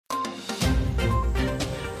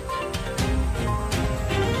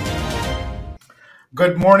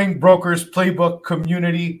Good morning, Brokers Playbook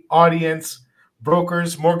community, audience,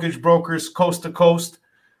 brokers, mortgage brokers, coast to coast.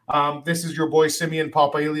 This is your boy, Simeon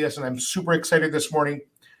Papailias, and I'm super excited this morning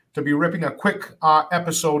to be ripping a quick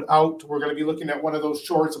episode out. We're going to be looking at one of those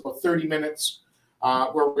shorts, about 30 minutes,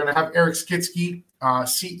 where we're going to have Eric Skitsky,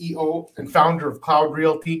 CEO and founder of Cloud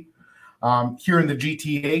Realty here in the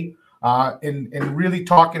GTA. And really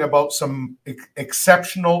talking about some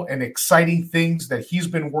exceptional and exciting things that he's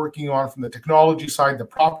been working on from the technology side, the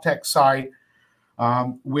prop tech side,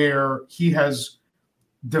 where he has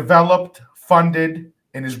developed, funded,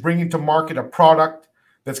 and is bringing to market a product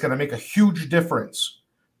that's going to make a huge difference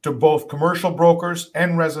to both commercial brokers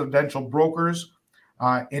and residential brokers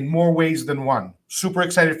in more ways than one. Super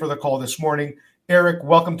excited for the call this morning. Eric,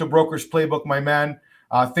 welcome to Brokers Playbook, my man.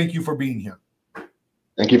 Thank you for being here.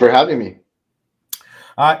 Thank you for having me.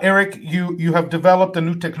 Eric, you have developed a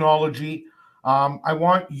new technology. I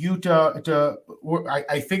want you to.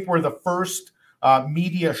 I think we're the first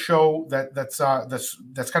media show that's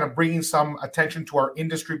kind of bringing some attention to our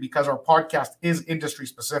industry because our podcast is industry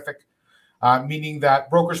specific, meaning that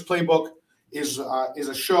Brokers Playbook is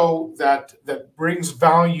a show that brings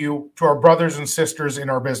value to our brothers and sisters in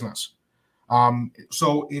our business.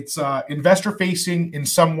 So it's investor facing in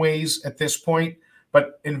some ways at this point.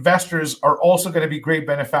 But investors are also going to be great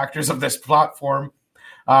benefactors of this platform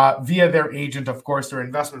via their agent, of course, their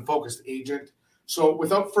investment-focused agent. So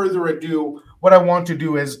without further ado, what I want to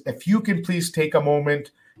do is, if you can please take a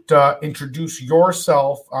moment to introduce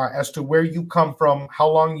yourself as to where you come from, how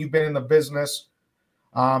long you've been in the business,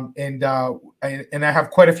 and I have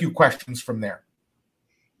quite a few questions from there.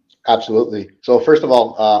 Absolutely. So first of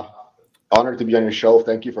all, honored to be on your show.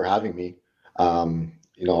 Thank you for having me.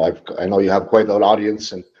 I know you have quite an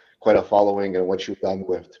audience and quite a following, and what you've done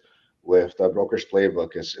with Brokers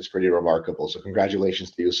Playbook is pretty remarkable. So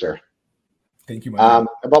congratulations to you, sir. Thank you, man.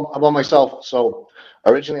 About myself. So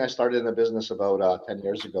originally I started in the business about 10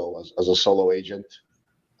 years ago as a solo agent.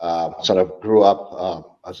 Sort of grew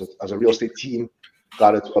up as a real estate team,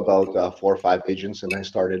 got it to about 4 or 5 agents, and then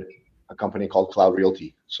started a company called Cloud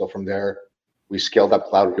Realty. So from there, we scaled up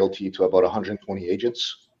Cloud Realty to about 120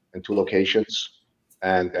 agents in 2 locations.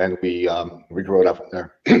 And we grew it up from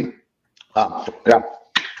there. Yeah,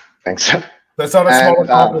 thanks. That's not a small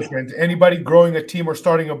accomplishment. Anybody growing a team or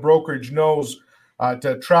starting a brokerage knows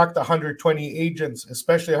to attract 120 agents,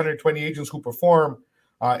 especially 120 agents who perform,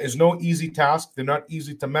 is no easy task. They're not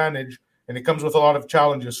easy to manage, and it comes with a lot of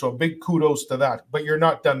challenges. So big kudos to that. But you're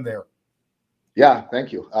not done there. Yeah,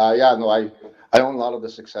 thank you. I own a lot of the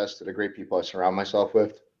success to the great people I surround myself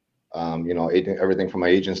with. Everything from my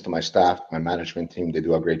agents to my staff, my management team, they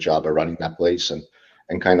do a great job at running that place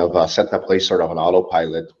and kind of set that place sort of on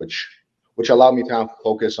autopilot, which allowed me to have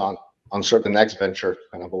focus on sort of the next venture,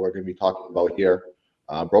 kind of what we're going to be talking about here,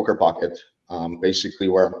 Broker Pocket. Basically,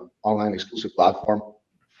 we're an online exclusive platform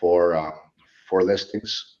for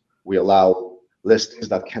listings. We allow listings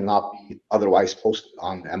that cannot be otherwise posted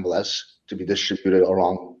on MLS to be distributed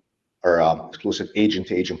around our exclusive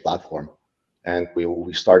agent-to-agent platform. And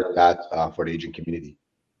we started that for the agent community.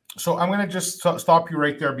 So I'm going to just stop you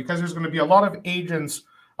right there, because there's going to be a lot of agents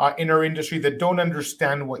in our industry that don't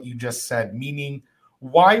understand what you just said, meaning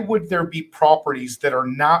why would there be properties that are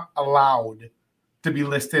not allowed to be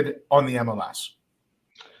listed on the MLS?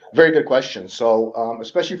 Very good question. So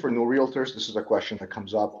especially for new realtors, this is a question that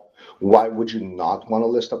comes up. Why would you not want to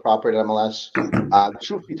list a property on MLS?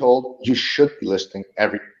 Truth be told, you should be listing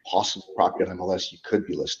every possible property on MLS you could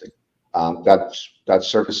be listing. That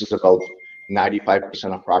services about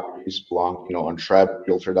 95% of properties belong, on Treb,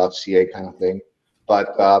 Realtor.ca kind of thing.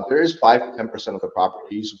 But there is 5 to 10% of the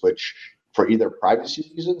properties which, for either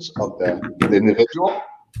privacy reasons of the individual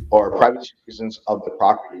or privacy reasons of the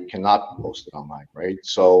property, cannot be posted online, right?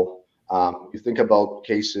 So you think about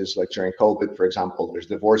cases like during COVID, for example, there's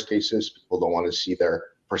divorce cases. People don't want to see their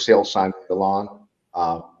for sale sign on the lawn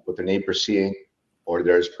with the neighbors seeing. Or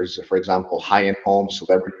there's, for example, high-end homes,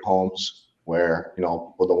 celebrity homes, where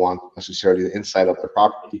people don't want necessarily the inside of the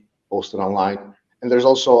property posted online. And there's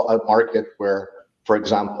also a market where, for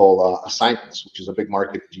example, assignments, which is a big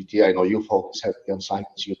market in GTA. I know you focus heavily on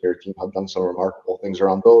assignments. You and your team have done some remarkable things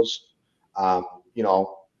around those.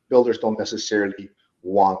 Builders don't necessarily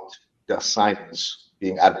want the assignments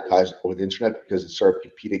being advertised over the internet because it sort of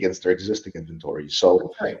compete against their existing inventory.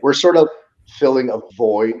 So we're sort of filling a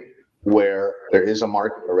void where there is a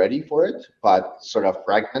market already for it, but sort of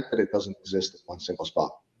fragmented. It doesn't exist in one single spot.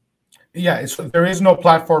 Yeah, there is no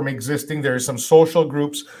platform existing. There are some social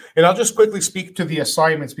groups. And I'll just quickly speak to the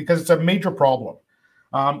assignments because it's a major problem.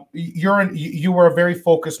 You were a very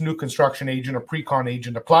focused new construction agent, a pre-con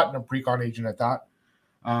agent, a platinum pre-con agent at that.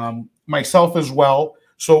 myself as well.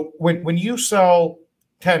 So when you sell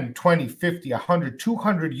 10, 20, 50, 100,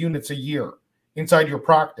 200 units a year inside your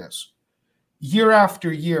practice, year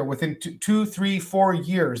after year, within 2, 3, 4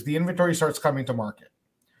 years, the inventory starts coming to market.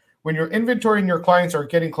 When your inventory and your clients are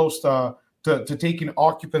getting close to taking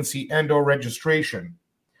occupancy and or registration,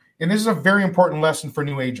 and this is a very important lesson for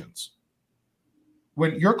new agents.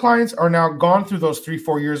 When your clients are now gone through those 3,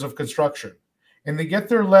 4 years of construction and they get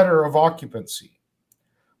their letter of occupancy,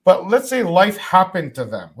 but let's say life happened to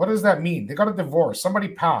them. What does that mean? They got a divorce. Somebody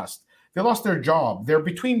passed. They lost their job. They're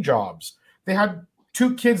between jobs. They had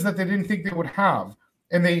 2 kids that they didn't think they would have,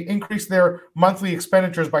 and they increased their monthly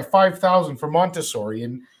expenditures by $5,000 for Montessori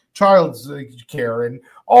and child's care and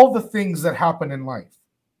all the things that happen in life.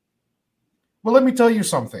 Well, let me tell you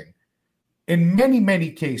something. In many,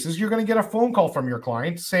 many cases, you're going to get a phone call from your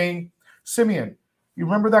client saying, Simeon, you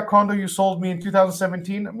remember that condo you sold me in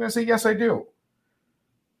 2017? I'm going to say, yes, I do.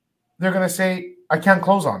 They're going to say, I can't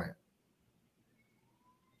close on it.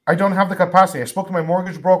 I don't have the capacity. I spoke to my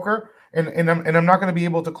mortgage broker, and I'm not going to be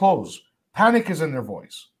able to close. Panic is in their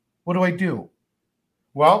voice. What do I do?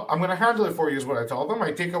 Well, I'm going to handle it for you is what I tell them.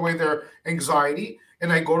 I take away their anxiety,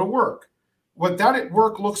 and I go to work. What that at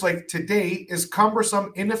work looks like today is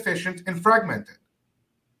cumbersome, inefficient, and fragmented.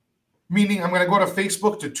 Meaning I'm going to go to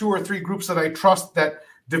Facebook to 2 or 3 groups that I trust that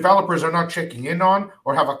developers are not checking in on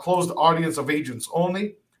or have a closed audience of agents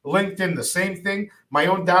only. LinkedIn, the same thing. My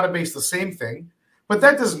own database, the same thing. But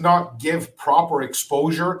that does not give proper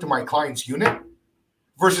exposure to my client's unit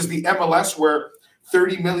versus the MLS where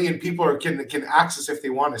 30 million people can access if they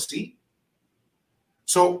want to see.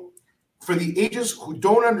 So for the agents who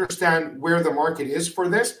don't understand where the market is for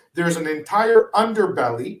this, there's an entire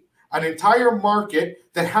underbelly, an entire market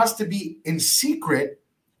that has to be in secret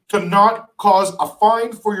to not cause a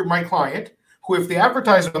fine for my client, who, if they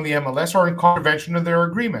advertise on the MLS, are in contravention of their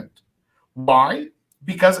agreement. Why?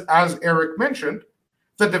 Because, as Eric mentioned,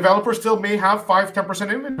 the developer still may have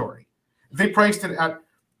 5-10% inventory. They priced it at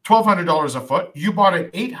 $1,200 a foot. You bought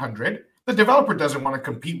it $800. The developer doesn't want to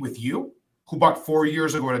compete with you, who bought 4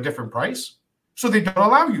 years ago at a different price, so they don't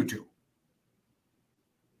allow you to.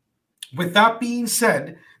 With that being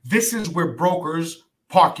said, this is where Broker's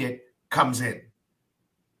Pocket comes in.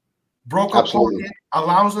 Broker Pocket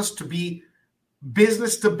allows us to be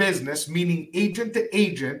business to business, meaning agent to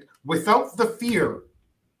agent, without the fear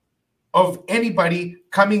of anybody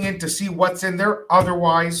coming in to see what's in there,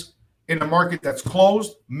 otherwise in a market that's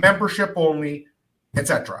closed, membership only,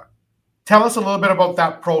 etc. Tell us a little bit about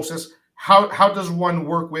that process. How does one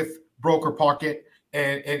work with Broker Pocket,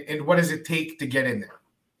 and what does it take to get in there?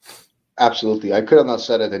 Absolutely. I could have not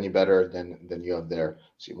said it any better than you have there.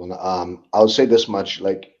 See, I'll say this much,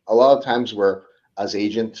 like a lot of times we're, as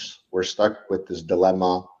agents, we're stuck with this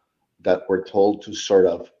dilemma that we're told to sort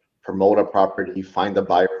of promote a property, find a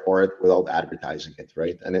buyer for it without advertising it,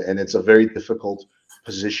 right? And it's a very difficult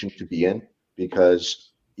position to be in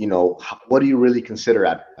because, you know, what do you really consider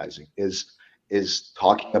advertising? Is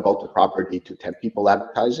talking about the property to 10 people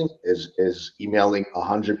advertising? Is emailing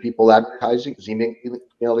 100 people advertising? Is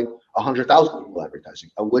emailing 100,000 people advertising?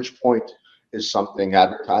 At which point is something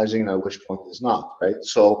advertising and at which point is not, right?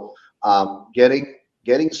 So getting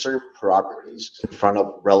certain properties in front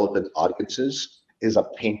of relevant audiences is a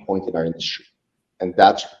pain point in our industry. And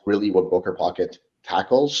that's really what Broker Pocket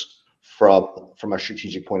tackles from a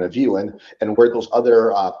strategic point of view, and where those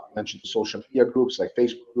other mentioned social media groups like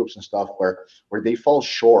Facebook groups and stuff where they fall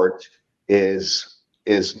short is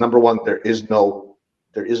number one, there is no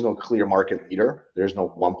clear market leader. There's no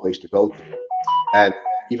one place to go to, and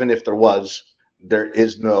even if there was, there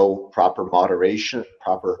is no proper moderation,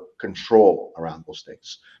 proper control around those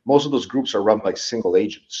things. Most of those groups are run by single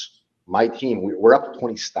agents. My team, we're up to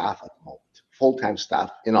 20 staff at the moment, full-time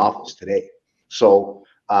staff in office today. So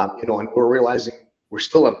and we're realizing we're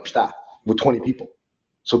still understaffed with 20 people.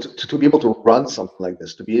 So to be able to run something like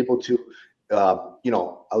this, to be able to,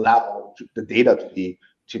 allow the data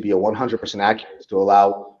to be a 100% accurate, to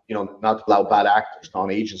allow, not to allow bad actors,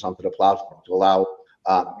 non-agents onto the platform, to allow,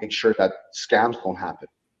 make sure that scams don't happen.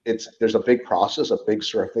 There's a big process, a big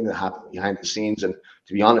sort of thing that happens behind the scenes. And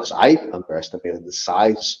to be honest, I underestimated the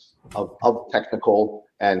size of technical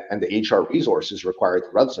and the HR resources required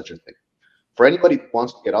to run such a thing. For anybody who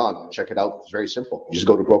wants to get on, check it out. It's very simple. You just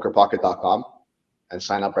go to brokerpocket.com and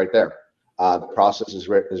sign up right there. The process is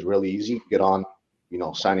really easy. Get on,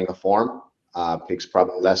 signing a form. Takes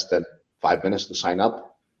probably less than 5 minutes to sign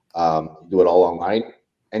up. Do it all online.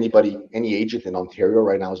 Any agent in Ontario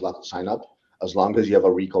right now is allowed to sign up as long as you have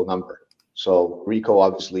a RECO number. So RECO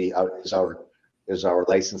obviously is our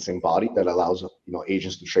licensing body that allows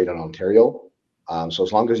agents to trade in Ontario. So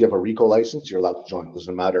as long as you have a RICO license, you're allowed to join. It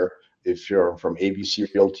doesn't matter if you're from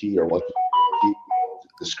ABC Realty or what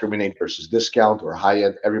discriminate versus discount or high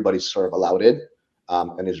end. Everybody's sort of allowed in,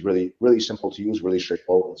 and it's really, really simple to use, really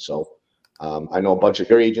straightforward. So I know a bunch of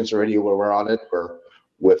your agents already were on it. We're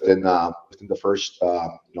within the first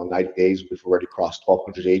 90 days, we've already crossed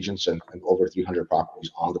 1,200 agents and over 300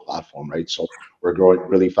 properties on the platform, right? So we're growing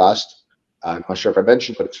really fast. I'm not sure if I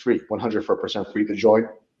mentioned, but it's free, 100% free to join.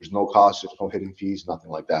 There's no cost, there's no hidden fees,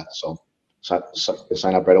 nothing like that. So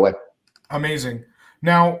sign up right away. Amazing.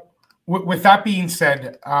 Now, with that being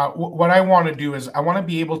said, what I want to do is I want to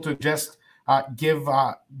be able to just give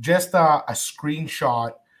just a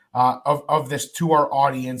screenshot of this to our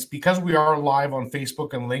audience, because we are live on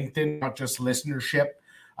Facebook and LinkedIn, not just listenership.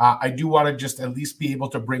 I do want to just at least be able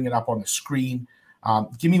to bring it up on the screen.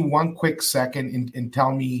 Give me one quick second and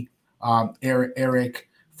tell me, Eric,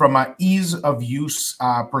 from an ease of use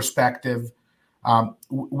perspective,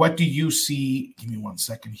 what do you see? Give me 1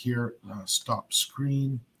 second here. Stop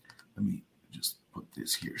screen. Let me just put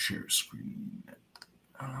this here. Share screen.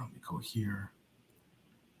 Let me go here.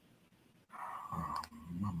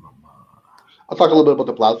 I'll talk a little bit about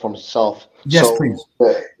the platform itself. Yes, so, please.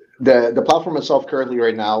 The platform itself currently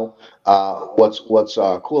right now, what's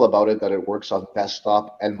cool about it, that it works on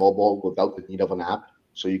desktop and mobile without the need of an app.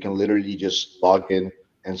 So you can literally just log in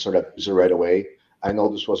and sort of use it right away. I know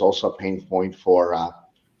this was also a pain point for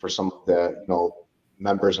some of the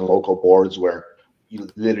members and local boards where you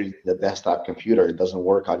literally the desktop computer, it doesn't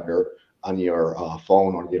work on your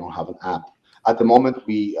phone, or you don't have an app. At the moment,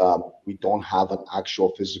 we don't have an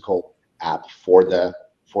actual physical app for the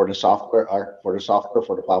software for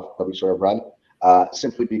the platform that we sort of run,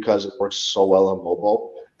 simply because it works so well on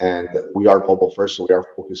mobile, and we are mobile first, so we are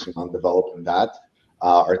focusing on developing that.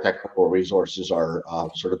 Our technical resources are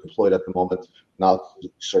sort of deployed at the moment, not to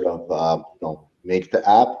sort of make the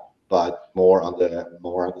app, but more on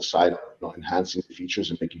the side of enhancing the features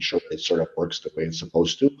and making sure it sort of works the way it's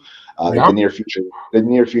supposed to. In the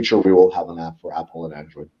near future, we will have an app for Apple and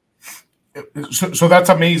Android. So that's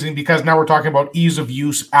amazing, because now we're talking about ease of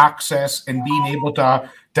use, access, and being able to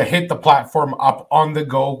hit the platform up on the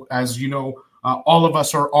go. As you know, all of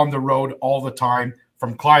us are on the road all the time,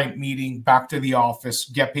 from client meeting back to the office,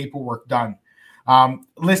 get paperwork done.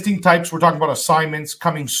 Listing types, we're talking about assignments,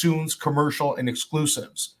 coming soons, commercial, and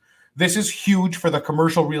exclusives. This is huge for the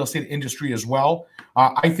commercial real estate industry as well.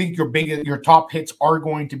 I think your top hits are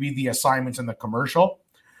going to be the assignments and the commercial.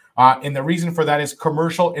 And the reason for that is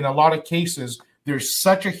commercial, in a lot of cases, there's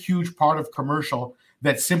such a huge part of commercial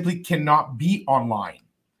that simply cannot be online.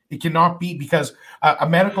 It cannot be, because a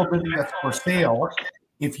medical building that's for sale,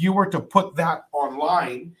 if you were to put that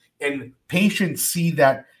online and patients see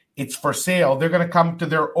that it's for sale, they're going to come to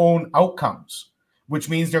their own outcomes, which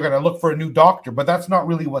means they're going to look for a new doctor. But that's not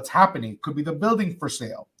really what's happening. It could be the building for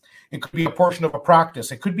sale. It could be a portion of a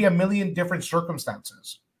practice. It could be a million different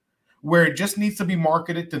circumstances where it just needs to be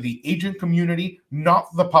marketed to the agent community,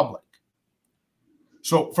 not the public.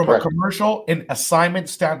 So from Correct. A commercial and assignment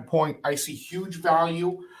standpoint, I see huge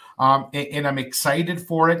value, and I'm excited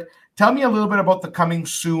for it. Tell me a little bit about the coming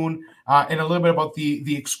soon, and a little bit about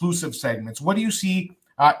the exclusive segments. What do you see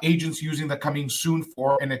agents using the coming soon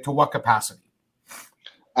for, and to what capacity?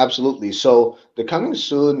 Absolutely. So the coming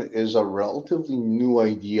soon is a relatively new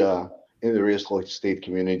idea in the real estate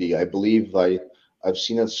community. I believe I've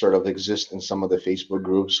seen it sort of exist in some of the Facebook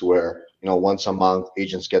groups where, once a month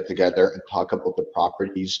agents get together and talk about the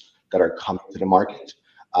properties that are coming to the market.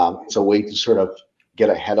 It's a way to sort of get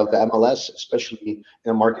ahead of the MLS, especially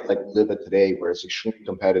in a market like we live in today, where it's extremely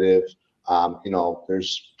competitive.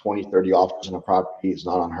 There's 20, 30 offers on a property. It's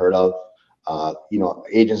not unheard of.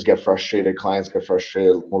 Agents get frustrated, clients get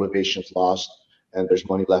frustrated, motivation's lost, and there's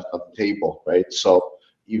money left on the table, right? So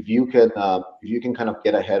if you can kind of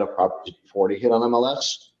get ahead of properties before they hit on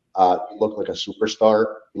MLS, you look like a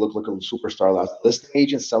superstar. You look like a superstar last listing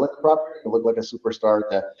agent selling the property. You look like a superstar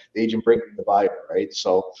that the agent bringing the buyer, right?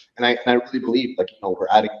 So, and I really believe, we're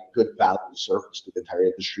adding good value service to the entire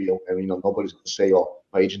industry, and nobody's going to say, "Oh,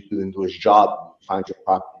 my agent didn't do his job. Find your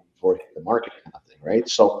property before it hit the market," kind of thing, right?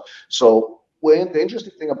 So when the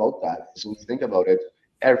interesting thing about that is, when you think about it,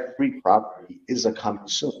 every property is a coming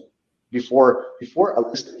soon. Before a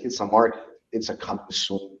listing hits a market, it's a coming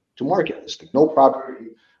soon to market listing. No property,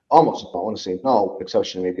 almost, I want to say no,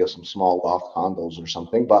 exception maybe of some small loft condos or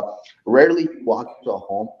something, but rarely you walk into a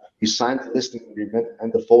home, you sign the listing agreement,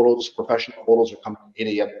 and the professional photos are coming at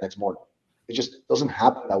 8 a.m. the next morning. It just doesn't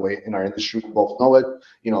happen that way in our industry. We both know it.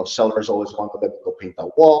 Sellers always want to let me go paint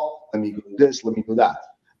that wall. Let me do this. Let me do that.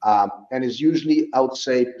 And it's usually, I would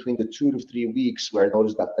say, between the 2 to 3 weeks where I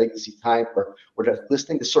notice that latency time where that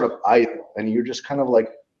listing is sort of idle, and you're just kind of like,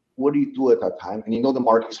 what do you do at that time? And you know the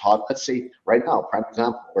market's hot. Let's say right now, prime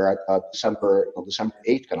example, we're at December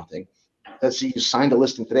 8th kind of thing. Let's say you signed a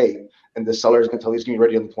listing today, and the seller is going to tell you it's going to be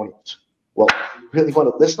ready on the 20th. Well, you really want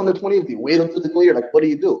to list on the 20th? You wait until the new year? Like, what do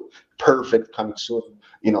you do? Perfect, coming soon.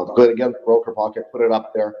 Go again, Broker Pocket, put it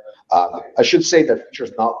up there. I should say that feature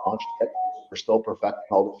is not launched yet. We're still perfecting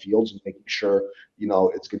all the fields and making sure,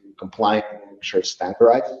 it's going to be compliant, and making sure it's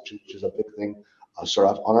standardized, which is a big thing sort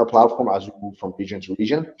of on our platform as we move from region to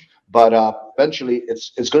region. But eventually,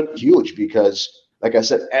 it's going to be huge because, like I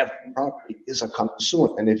said, every property is a coming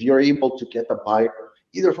soon. And if you're able to get the buyer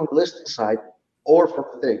either from the listing side or from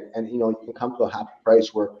the thing, and you can come to a happy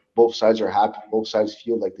price where both sides are happy, both sides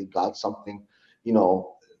feel like they got something,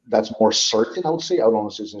 that's more certain. I would say, I don't know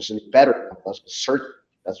if it's necessarily better, that's certain.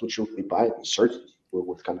 That's what you'll be buying. Certain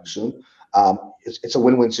with coming soon. It's a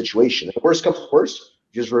win-win situation. If the worst comes to worst,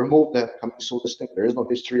 just remove the coming soon listing. There is no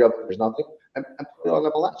history of it. There's nothing, and put it on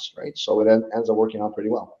MLS, right? So it ends up working out pretty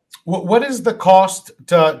well. What is the cost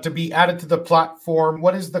to be added to the platform?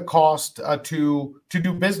 What is the cost to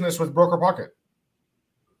do business with Broker Pocket?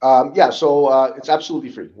 So it's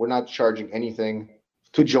absolutely free. We're not charging anything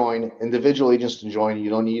to join. Individual agents to join.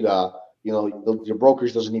 You don't need your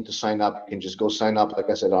brokerage doesn't need to sign up. You can just go sign up.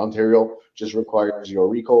 Like I said, Ontario just requires your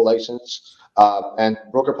RICO license. And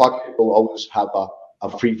Broker Pocket will always have a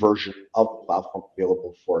free version of the platform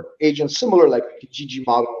available for agents, similar like Kijiji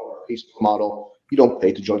model or Facebook model. You don't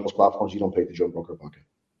pay to join those platforms. You don't pay to join Broker Pocket.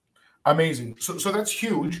 Amazing. So that's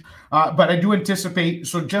huge. But I do anticipate,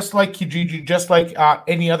 so just like Kijiji, just like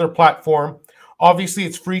any other platform, obviously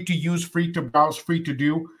it's free to use, free to browse, free to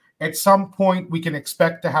do. At some point, we can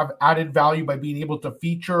expect to have added value by being able to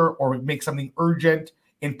feature or make something urgent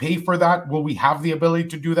and pay for that. Will we have the ability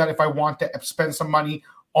to do that if I want to spend some money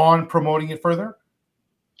on promoting it further?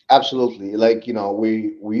 Absolutely. Like,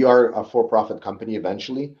 we are a for-profit company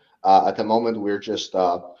eventually. At the moment, we're just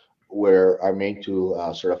where our main two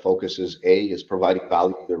sort of focus is providing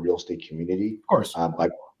value to the real estate community. Of course.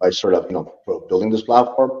 By sort of, building this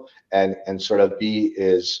platform, and sort of B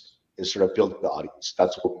is sort of building the audience.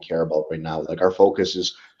 That's what we care about right now. Like, our focus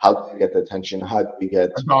is how do we get the attention? How do we get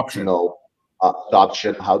adoption?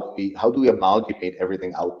 Adoption. How do we amalgamate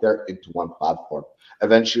everything out there into one platform?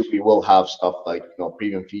 Eventually, we will have stuff like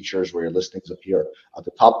premium features where your listings appear at the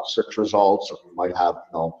top of search results, or you might have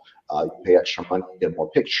you pay extra money to get more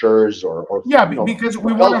pictures, or because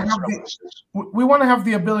we want to have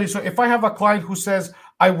the ability. So if I have a client who says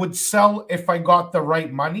I would sell if I got the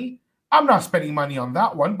right money, I'm not spending money on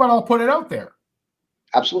that one, but I'll put it out there.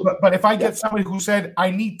 Absolutely. But if I get somebody who said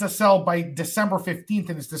I need to sell by December 15th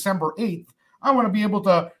and it's December 8th, I want to be able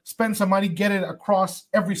to spend some money, get it across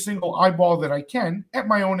every single eyeball that I can at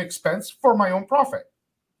my own expense for my own profit.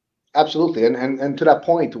 Absolutely. And to that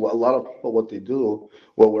point, a lot of people,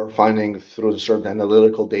 what we're finding through the sort of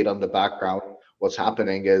analytical data in the background, what's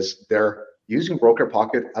happening is they're using Broker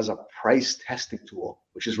Pocket as a price testing tool,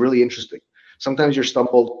 which is really interesting. Sometimes you're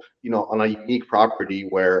stumbled, on a unique property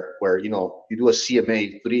where you do a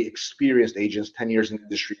CMA, 3 experienced agents, 10 years in the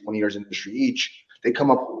industry, 20 years in the industry each. They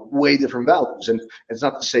come up with way different values. And it's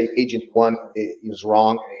not to say agent 1 is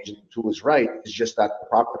wrong, agent 2 is right. It's just that the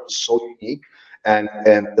property is so unique, and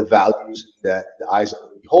the values that the eyes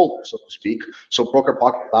of the beholder, so to speak. So Broker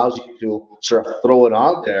Pocket allows you to sort of throw it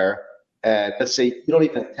on there. And let's say you don't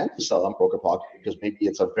even intend to sell on Broker Pocket because maybe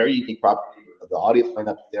it's a very unique property. The audience might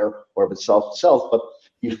not be there or if it sells itself, but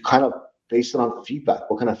you've kind of based it on feedback.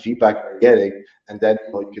 What kind of feedback you're getting, and then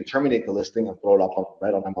you can terminate the listing and throw it up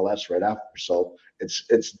right on MLS right after. So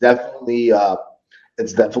it's definitely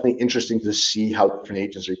interesting to see how different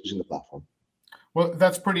agents are using the platform. Well,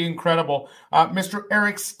 that's pretty incredible. Mr.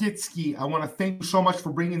 Eric Stitsky, I want to thank you so much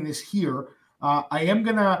for bringing this here. I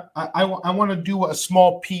want to do a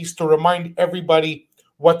small piece to remind everybody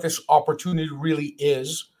what this opportunity really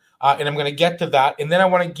is. And I'm going to get to that. And then I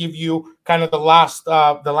want to give you kind of the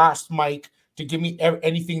last mic to give me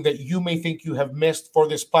anything that you may think you have missed for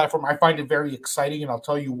this platform. I find it very exciting, and I'll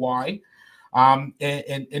tell you why. And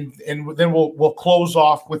then we'll close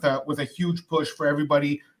off with a huge push for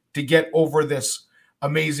everybody to get over this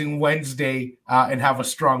amazing Wednesday and have a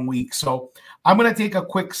strong week. So I'm going to take a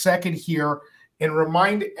quick second here and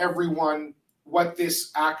remind everyone what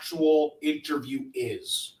this actual interview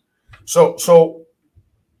is. So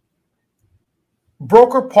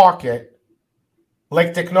Broker Pocket,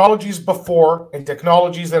 like technologies before and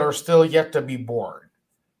technologies that are still yet to be born,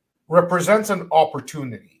 represents an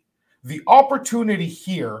opportunity. The opportunity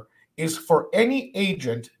here is for any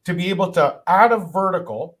agent to be able to add a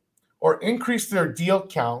vertical or increase their deal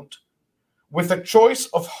count with a choice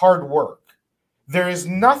of hard work. There is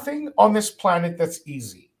nothing on this planet that's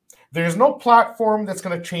easy. There is no platform that's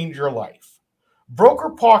going to change your life. Broker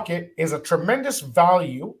Pocket is a tremendous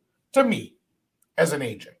value to me as an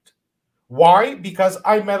agent. Why? Because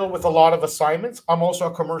I meddle with a lot of assignments. I'm also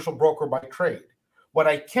a commercial broker by trade. What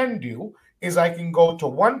I can do is I can go to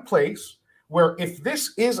one place where, if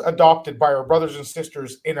this is adopted by our brothers and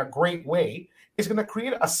sisters in a great way, it's going to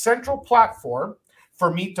create a central platform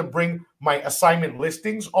for me to bring my assignment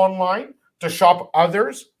listings online, to shop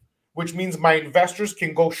others, which means my investors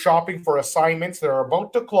can go shopping for assignments that are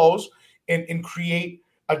about to close and create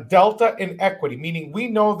a delta in equity, meaning we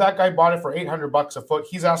know that guy bought it for $800 a foot.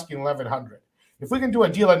 He's asking $1,100. If we can do a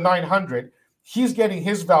deal at $900, he's getting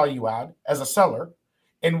his value add as a seller,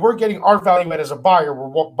 and we're getting our value add as a buyer.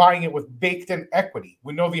 We're buying it with baked-in equity.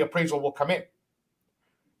 We know the appraisal will come in.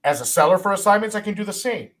 As a seller for assignments, I can do the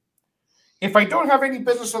same. If I don't have any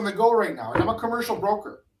business on the go right now, and I'm a commercial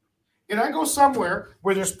broker, and I go somewhere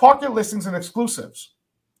where there's pocket listings and exclusives,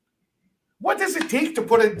 what does it take to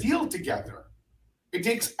put a deal together? It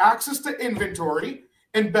takes access to inventory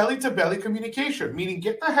and belly-to-belly communication, meaning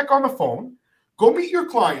get the heck on the phone, go meet your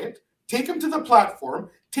client, take them to the platform,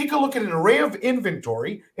 take a look at an array of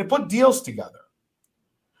inventory, and put deals together.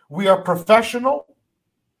 We are professional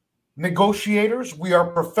negotiators. We are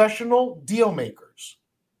professional deal makers.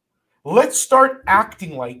 Let's start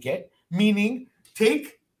acting like it, meaning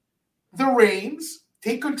take the reins,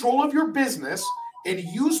 take control of your business, and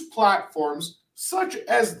use platforms such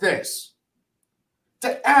as this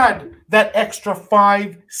to add that extra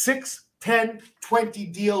 5, 6, 10, 20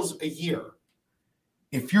 deals a year.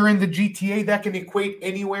 If you're in the GTA, that can equate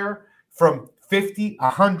anywhere from $50,000,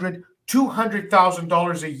 $100,000,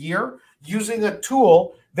 $200,000 a year using a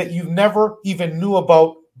tool that you never even knew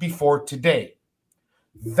about before today.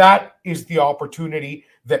 That is the opportunity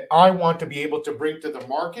that I want to be able to bring to the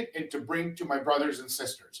market and to bring to my brothers and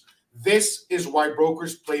sisters. This is why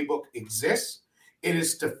Brokers Playbook exists. It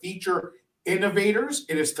is to feature innovators.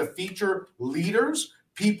 It is to feature leaders,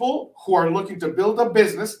 people who are looking to build a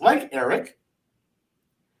business like Eric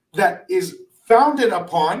that is founded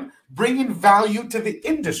upon bringing value to the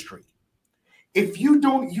industry. If you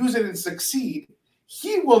don't use it and succeed,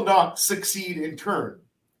 he will not succeed in turn.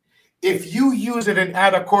 If you use it and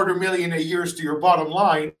add $250,000 a year to your bottom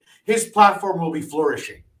line, his platform will be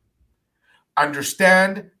flourishing.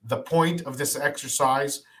 Understand the point of this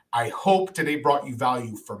exercise. I hope today brought you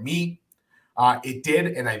value for me. It did,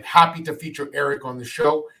 and I'm happy to feature Eric on the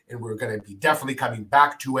show, and we're going to be definitely coming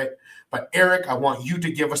back to it. But Eric, I want you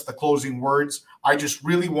to give us the closing words. I just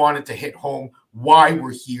really wanted to hit home why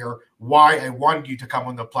we're here, why I wanted you to come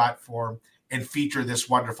on the platform and feature this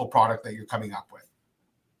wonderful product that you're coming up with.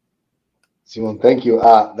 Simon, thank you.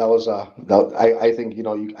 I think,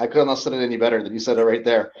 I couldn't have said it any better than you said it right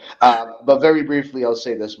there. But very briefly, I'll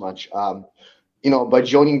say this much. By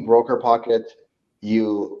joining Broker Pocket,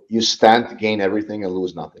 you stand to gain everything and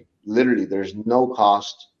lose nothing. Literally, there's no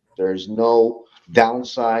cost, there's no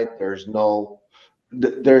downside, there's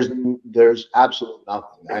absolutely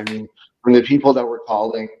nothing. I mean, from the people that we're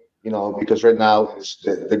calling, because right now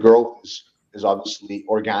the growth is obviously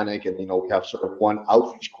organic, and we have sort of one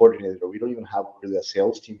outreach coordinator. We don't even have really a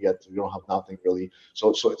sales team yet. We don't have nothing really. So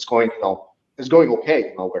it's going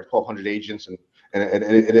okay. We're 1,200 agents, and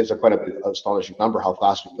it is quite a bit astonishing number how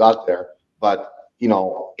fast we got there. But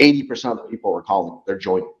 80% of the people we're calling, they're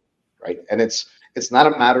joining, right? And it's not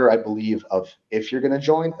a matter, I believe, of if you're going to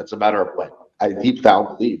join. It's a matter of when. I deep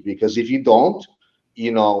down believe, because if you don't,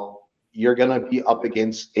 you're going to be up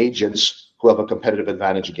against agents who have a competitive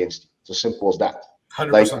advantage against you. It's as simple as that.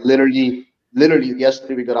 100%. Like literally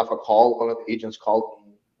yesterday we got off a call. One of the agents called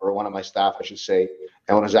me, or one of my staff, I should say,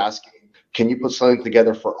 and was asking, can you put something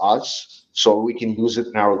together for us so we can use it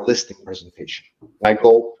in our listing presentation? I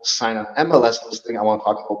go sign an MLS listing. I want to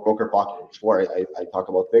talk about Broker Pocket before I talk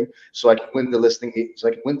about things, so I can win the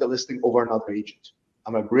listing over another agent.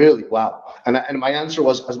 I'm like, really? Wow. And my answer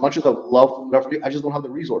was, as much as I love to, I just don't have the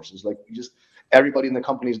resources. Like, everybody in the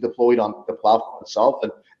company is deployed on the platform itself,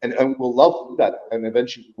 and we'll love to do that. And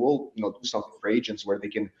eventually we'll do something for agents where they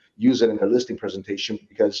can use it in their listing presentation,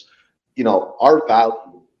 because our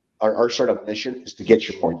value, our sort of mission is to get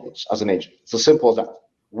you more deals as an agent. It's as simple as that.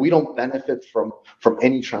 We don't benefit from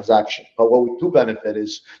any transaction, but what we do benefit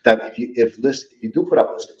is that if you do put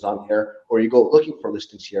up listings on here, or you go looking for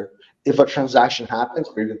listings here, if a transaction happens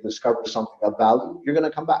or you're going to discover something of value, you're going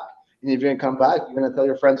to come back. And if you're going to come back, you're going to tell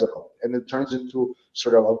your friends about it. And it turns into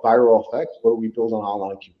sort of a viral effect where we build an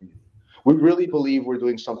online community. We really believe we're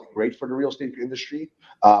doing something great for the real estate industry.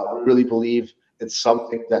 We really believe it's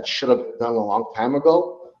something that should have been done a long time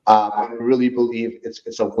ago. And we really believe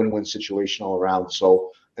it's a win-win situation all around.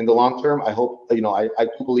 So in the long term, I hope, I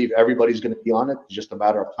do believe everybody's going to be on it. It's just a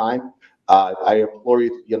matter of time. I implore you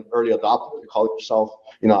to be an early adopter, to call yourself,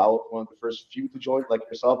 I was one of the first few to join, like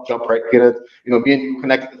yourself, jump right in it. Me and you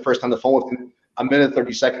connected the first on the phone within a minute,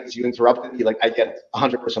 30 seconds, you interrupted me. Like, I get it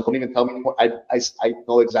 100%. Don't even tell me more. I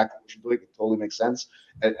know exactly what you're doing. It totally makes sense.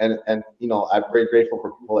 And I'm very grateful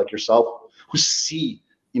for people like yourself who see,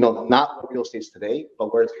 not what real estate's today,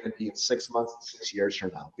 but where it's going to be in 6 months, 6 years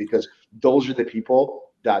from now, because those are the people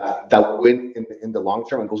that win in the long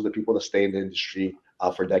term, and those are the people that stay in the industry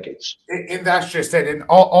for decades. And that's just it. And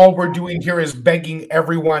all we're doing here is begging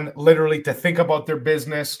everyone literally to think about their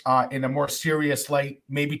business in a more serious light,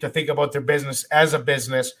 maybe to think about their business as a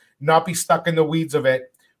business, not be stuck in the weeds of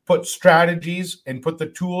it, put strategies and put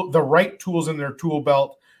the right tools in their tool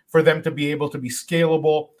belt for them to be able to be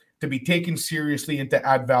scalable, to be taken seriously, and to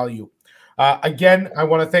add value. Again, I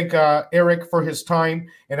want to thank Eric for his time,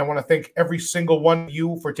 and I want to thank every single one of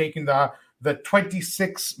you for taking the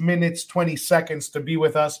 26 minutes, 20 seconds to be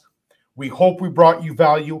with us. We hope we brought you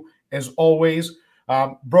value. As always,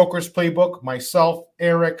 Brokers Playbook, myself,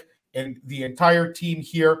 Eric, and the entire team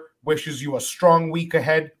here wishes you a strong week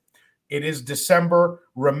ahead. It is December.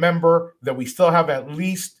 Remember that we still have at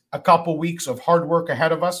least a couple weeks of hard work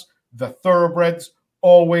ahead of us. The thoroughbreds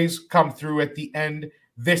always come through at the end.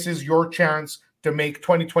 This is your chance to make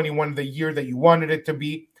 2021 the year that you wanted it to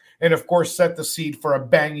be. And of course, set the seed for a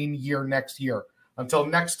banging year next year. Until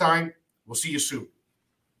next time, we'll see you soon.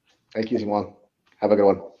 Thank you, Simon. Have a good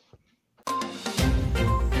one.